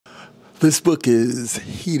This book is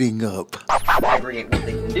heating up. Aggregate what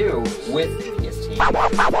they can do with PST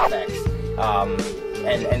effects,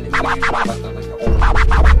 and we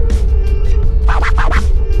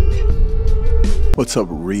What's up,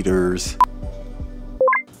 readers?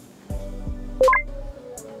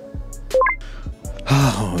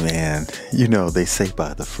 Oh man, you know, they say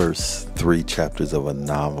by the first 3 chapters of a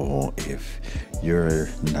novel, if you're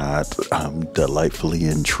not delightfully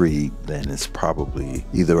intrigued, then it's probably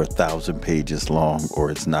either 1,000 pages long or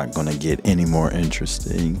it's not going to get any more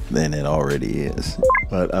interesting than it already is.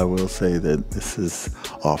 But I will say that this is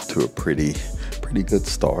off to a pretty good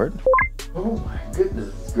start. Oh my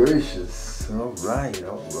goodness gracious. All right.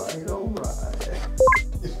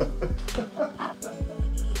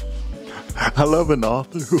 I love an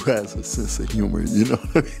author who has a sense of humor, you know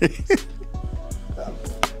what I mean?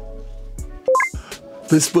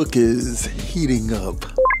 This book is heating up.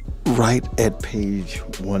 Right at page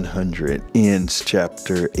 100 ends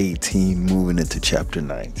chapter 18, moving into chapter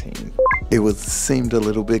 19. It seemed a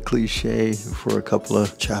little bit cliche for a couple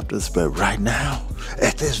of chapters, but right now,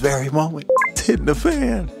 at this very moment, it's hitting the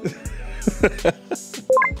fan.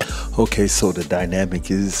 Okay, so the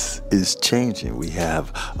dynamic is changing. We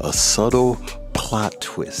have a subtle plot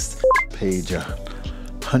twist. Page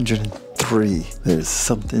 103. There's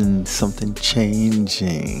something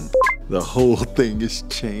changing. The whole thing is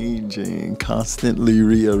changing, constantly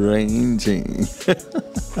rearranging.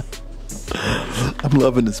 I'm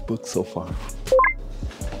loving this book so far.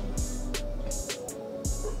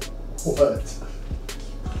 What?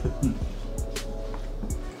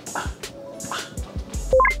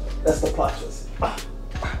 That's the plot twist.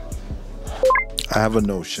 I have a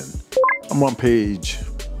notion. I'm on page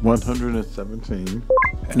 117,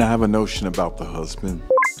 and I have a notion about the husband.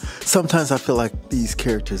 Sometimes I feel like these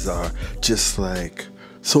characters are just like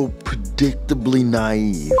so predictably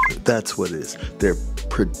naive. That's what it is. They're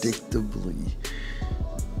predictably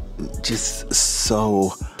just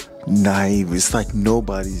so naive. It's like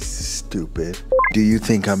nobody's stupid. Do you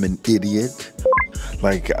think I'm an idiot?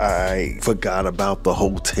 Like I forgot about the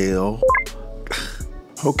hotel?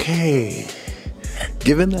 Okay.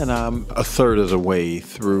 Given that I'm a third of the way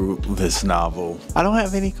through this novel, I don't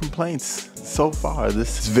have any complaints so far.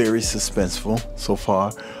 This is very suspenseful so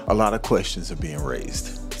far. A lot of questions are being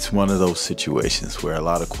raised. It's one of those situations where a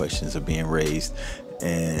lot of questions are being raised,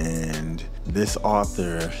 and this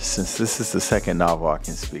author, since this is the second novel I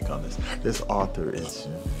can speak on this author is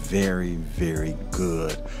very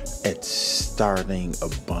good at starting a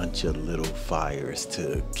bunch of little fires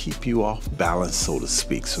to keep you off balance, so to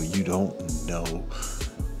speak, so you don't know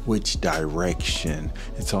which direction.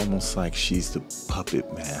 It's almost like she's the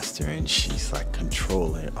puppet master and she's like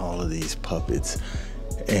controlling all of these puppets,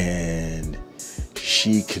 and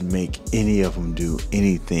she can make any of them do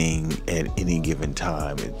anything at any given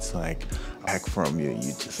time. It's like back from you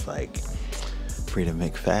just like Freida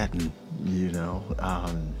McFadden, you know.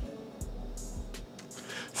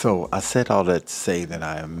 So I said all that to say that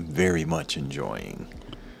I am very much enjoying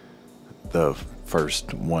the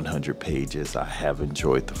first 100 pages. I have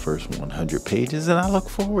enjoyed the first 100 pages, and I look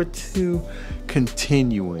forward to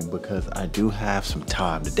continuing because I do have some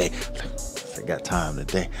time today. I got time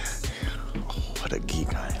today. Oh, what a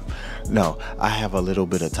geek I am. No, I have a little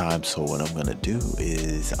bit of time, so what I'm gonna do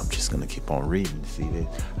is I'm just gonna keep on reading. See,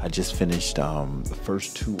 I just finished the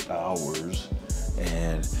first 2 hours,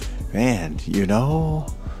 and man, you know,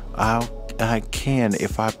 I can,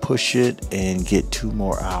 if I push it and get 2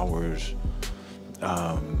 more hours,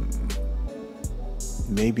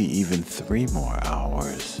 maybe even 3 more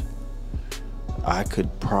hours, I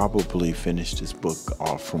could probably finish this book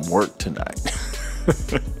off from work tonight.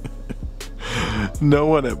 No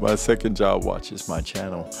one at my second job watches my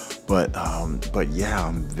channel, but yeah,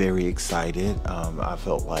 I'm very excited. I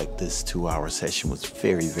felt like this 2-hour session was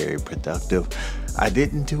very productive. I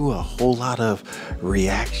didn't do a whole lot of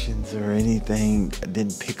reactions or anything. I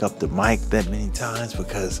didn't pick up the mic that many times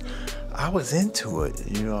because I was into it.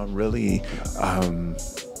 You know, I'm really,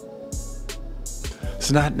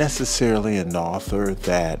 it's not necessarily an author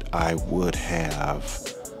that I would have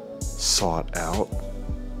sought out.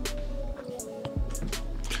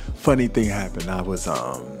 Funny thing happened. I was,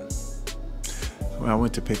 when I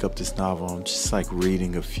went to pick up this novel, I'm just like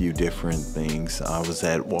reading a few different things. I was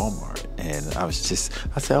at Walmart, and I said,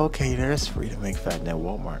 okay, there's Freida McFadden at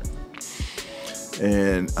Walmart.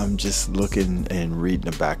 And I'm just looking and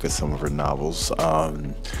reading the back of some of her novels.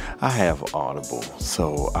 I have Audible,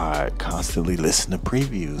 so I constantly listen to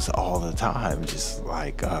previews all the time, just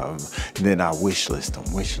like, and then I wish list them.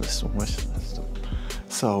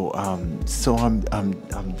 So I'm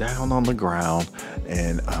down on the ground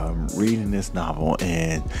and reading this novel,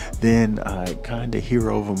 and then I kind of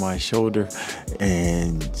hear over my shoulder,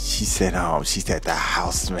 and she said the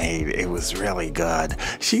housemaid, it was really good.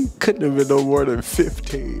 She couldn't have been no more than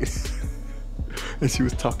 15. And she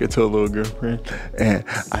was talking to a little girlfriend, and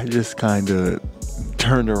I just kind of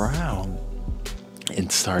turned around and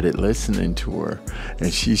started listening to her,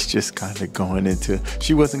 and she's just kind of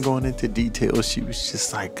she wasn't going into details. She was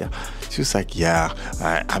just like, yeah,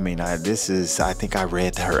 I think I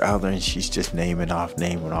read her other, and she's just naming off.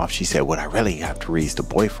 She said, what I really have to read is The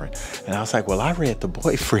Boyfriend. And I was like, well, I read The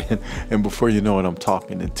Boyfriend. And before you know it, I'm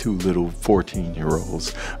talking to two little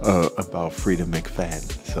 14-year-olds about Freida McFadden.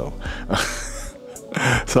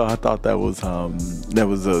 So I thought that was a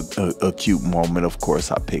cute moment. Of course,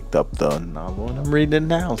 I picked up the novel and I'm reading it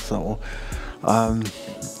now. So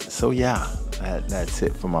yeah, that's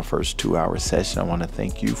it for my first 2-hour session. I want to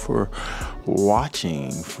thank you for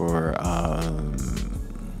watching, for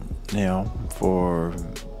for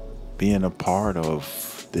being a part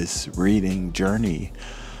of this reading journey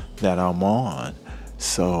that I'm on.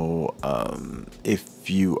 So if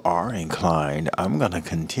you are inclined, I'm gonna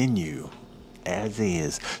continue as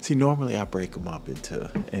is. See, normally I break them up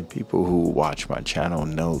and people who watch my channel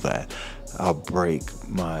know that I'll break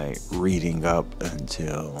my reading up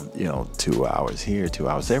until 2 hours here, 2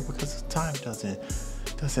 hours there, because the time doesn't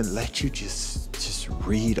let you just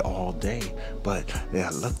read all day. But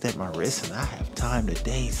I looked at my wrist and I have time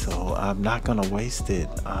today, so I'm not gonna waste it.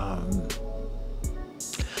 I'm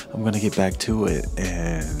gonna get back to it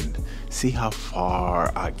and see how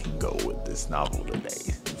far I can go with this novel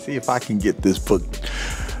today. See if I can get this book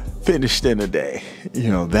finished in a day.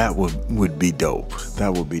 That would be dope.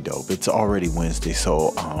 That would be dope. It's already Wednesday,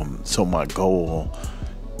 so my goal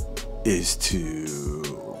is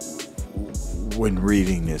when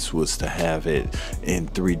reading this was to have it in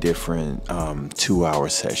 3 different 2-hour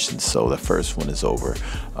sessions. So the first one is over,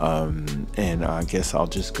 and I guess I'll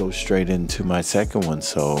just go straight into my second one.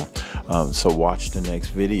 So watch the next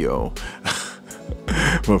video.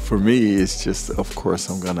 But for me, it's just, of course,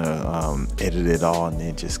 I'm gonna edit it all and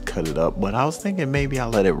then just cut it up. But I was thinking maybe I'll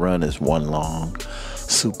let it run as one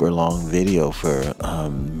super long video for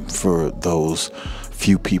those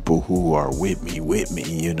few people who are with me,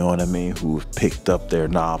 you know what I mean, who've picked up their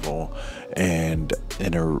novel and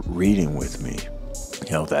are reading with me.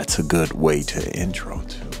 That's a good way to intro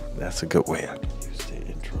too. That's a good way I can use to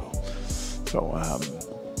intro. So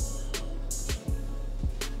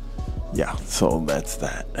yeah, so that's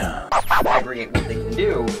that. Aggregate what they can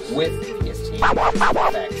do with PST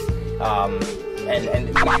effects, and we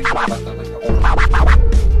usually like the